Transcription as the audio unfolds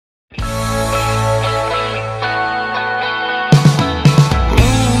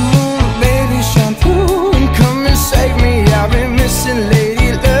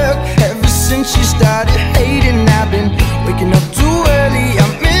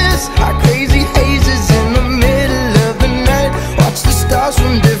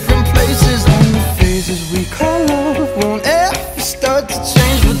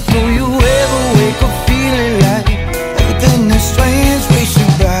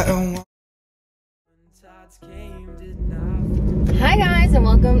Hi guys, and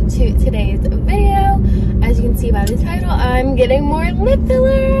welcome to today's video. As you can see by the title, I'm getting more lip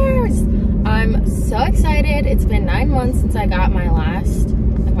fillers. I'm so excited. It's been 9 months since I got my last,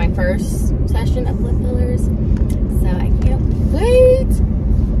 like my first session of lip fillers. So I can't wait.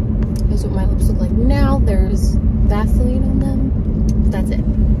 Here's what my lips look like now. There's Vaseline on them. That's it.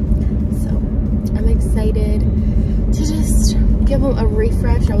 So I'm excited to just give them a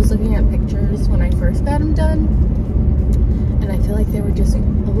refresh. I was looking at pictures when I first got them done, and I feel like they were just a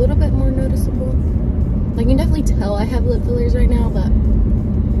little bit more noticeable. Like, you can definitely tell I have lip fillers right now, but I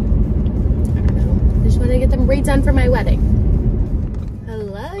don't know. I just want to get them redone for my wedding.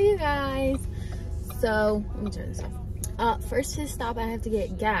 Hello, you guys. So, let me turn this off. First to stop, I have to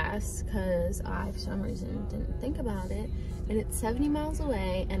get gas because I, for some reason, didn't think about it. And it's 70 miles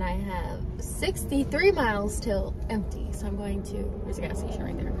away, and I have 63 miles till empty. So I'm going to, there's a gas station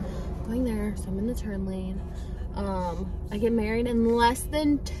right there. I'm going there, so I'm in the turn lane. I get married in less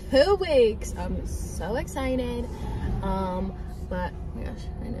than 2 weeks. I'm so excited. But oh my gosh,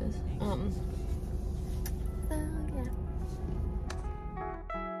 my nose. So yeah.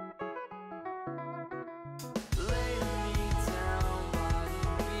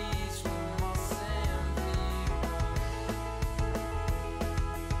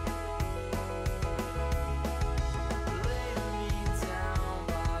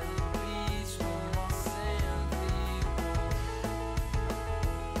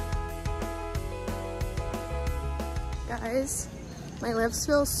 Guys, my lips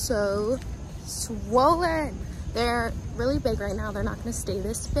feel so swollen. They're really big right now. They're not going to stay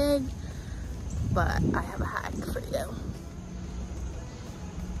this big, but I have a hack for you.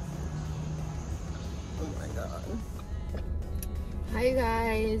 Oh my god. Hi you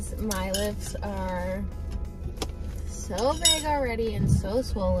guys, my lips are so big already and so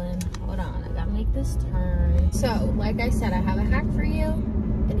swollen. Hold on, I gotta make this turn. So, like I said, I have a hack for you,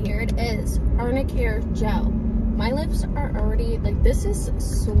 and here it is. Arnicare gel. My lips are already, like, this is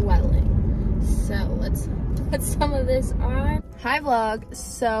swelling. So let's put some of this on. Hi vlog.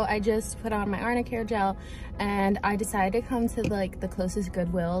 So I just put on my Arnicare gel, and I decided to come to like the closest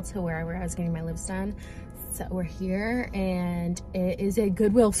Goodwill to where I was getting my lips done. So we're here, and it is a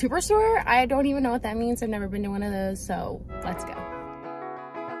Goodwill Superstore. I don't even know what that means. I've never been to one of those, so let's go.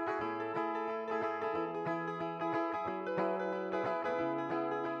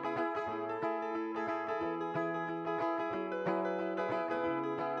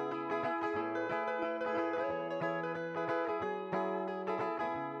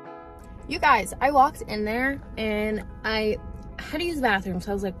 You guys, I walked in there and I had to use the bathroom,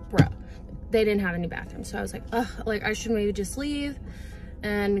 so I was like, bro, they didn't have any bathrooms. So I was like, ugh, like I should maybe just leave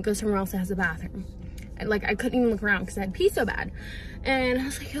and go somewhere else that has a bathroom. And like, I couldn't even look around because I had pee so bad. And I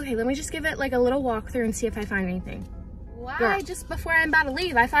was like, okay, let me just give it like a little walkthrough and see if I find anything. Why? Girl, just before I'm about to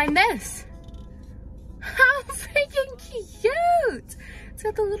leave, I find this. How freaking cute. It's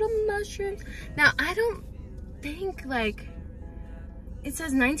got the little mushrooms. Now, I don't think like, it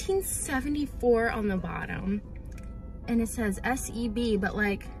says 1974 on the bottom, and it says SEB, but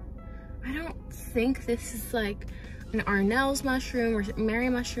like, I don't think this is like an Arnell's mushroom or Mary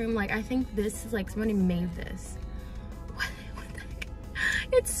mushroom. Like, I think this is like somebody made this. What the heck?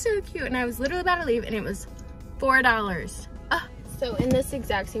 It's so cute, and I was literally about to leave, and it was $4. So in this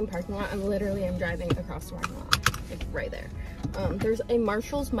exact same parking lot, I'm driving across the parking lot, like right there. There's a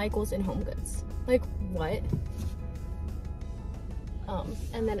Marshalls, Michaels, and Home Goods. Like, what?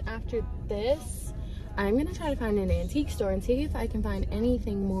 And then after this, I'm gonna try to find an antique store and see if I can find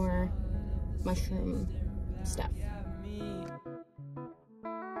anything more mushroom stuff.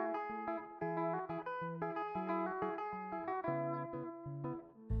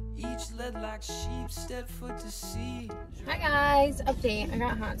 Hi guys, update. I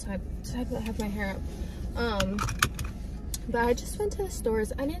got hot, so I decided to have my hair up. But I just went to the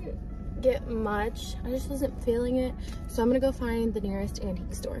stores. I didn't get much. I just wasn't feeling it, so I'm gonna go find the nearest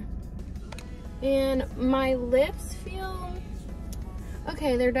antique store. And my lips feel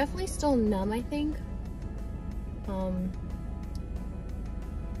okay. They're definitely still numb, I think.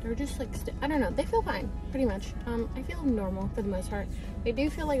 They're just like I don't know, they feel fine pretty much. I feel normal for the most part. They do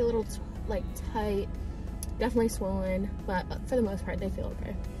feel like a little like tight, definitely swollen, but for the most part they feel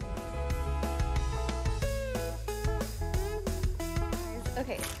okay.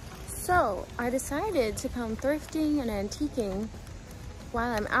 Okay, so I decided to come thrifting and antiquing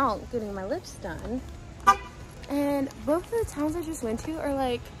while I'm out getting my lips done. And both of the towns I just went to are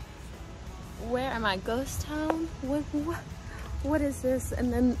like, where am I? Ghost town? What is this?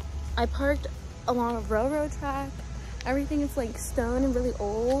 And then I parked along a railroad track. Everything is like stone and really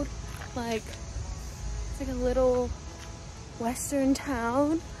old. Like, it's like a little western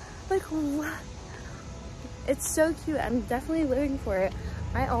town. Like, what? It's so cute. I'm definitely living for it.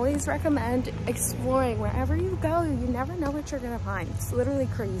 I always recommend exploring wherever you go. You never know what you're gonna find. It's literally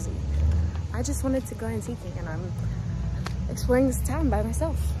crazy. I just wanted to go antiquing and I'm exploring this town by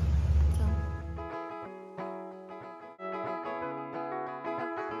myself.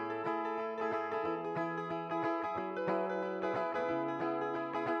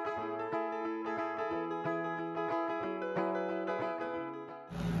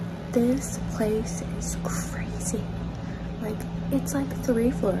 This place is crazy. Like, it's like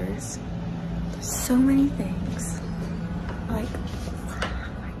 3 floors. There's so many things. Like,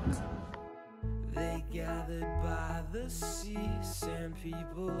 what? They gathered by the sea, sand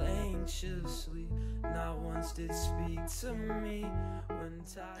people anxiously. Not once did speak to me when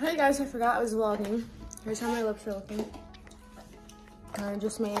Hey guys, I forgot I was vlogging. Here's how my lips are looking. I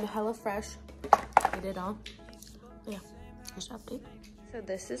just made HelloFresh. Ate it all. Yeah, here's the update. So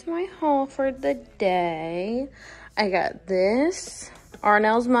this is my haul for the day. I got this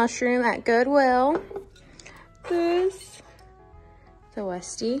Arnell's mushroom at Goodwill. This, the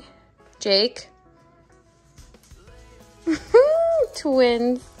Westie, Jake,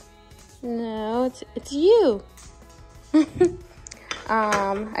 twins. No, it's you.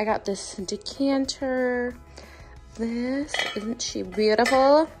 I got this decanter. This, isn't she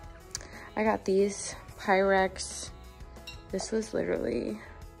beautiful? I got these Pyrex. This was literally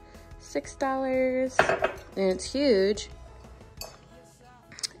 $6 and it's huge.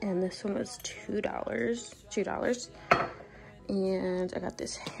 And this one was $2. And I got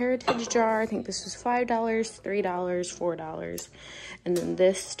this heritage jar. I think this was $5, $3, $4. And then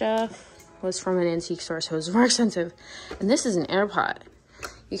this stuff was from an antique store, so it was more expensive. And this is an air pot.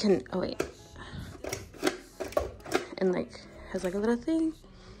 You can, oh wait. And like, has like a little thing.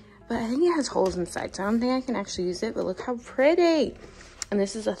 But I think it has holes inside, so I don't think I can actually use it, but look how pretty. And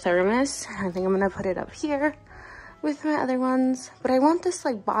this is a thermos. I think I'm gonna put it up here with my other ones. But I want this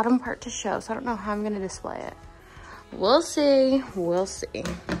like bottom part to show, so I don't know how I'm gonna display it. We'll see, we'll see.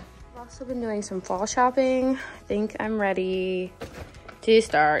 I've also been doing some fall shopping. I think I'm ready to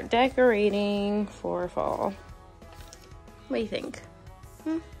start decorating for fall. What do you think?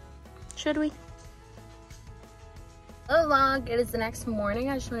 Should we? Hello vlog, it is the next morning.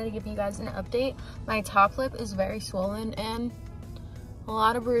 I just wanted to give you guys an update. My top lip is very swollen and a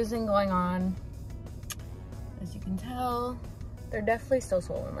lot of bruising going on. As you can tell, they're definitely still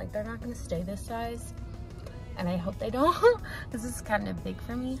swollen. Like, they're not gonna stay this size. And I hope they don't. This is kind of big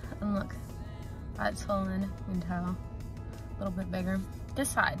for me. And look, that's swollen, you can tell. A little bit bigger. This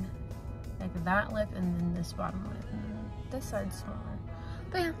side, like that lip and then this bottom lip. And then this side's smaller.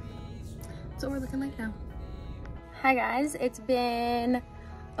 But yeah, that's what we're looking like now. Hi guys, it's been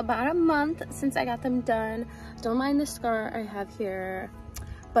about a month since I got them done. Don't mind the scar I have here,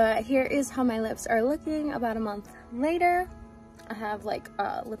 but here is how my lips are looking about a month later. I have like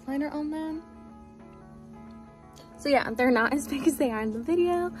a lip liner on them. So yeah, they're not as big as they are in the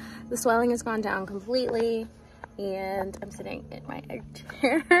video. The swelling has gone down completely and I'm sitting in my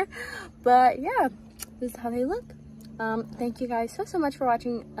chair. But yeah, this is how they look. Thank you guys so much for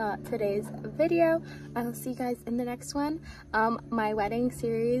watching today's video. I will see you guys in the next one. My wedding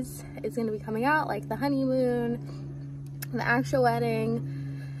series is going to be coming out, like the honeymoon, the actual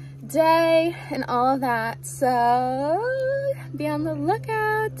wedding day, and all of that. So be on the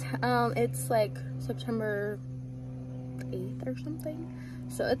lookout. It's like September 8th or something.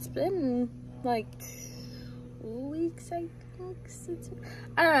 So it's been like 2 weeks, I think.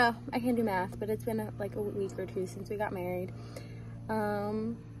 I don't know, I can't do math, but it's been like a week or 2 since we got married.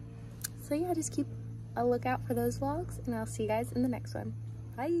 So yeah, just keep a lookout for those vlogs and I'll see you guys in the next one.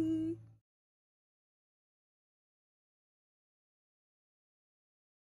 Bye.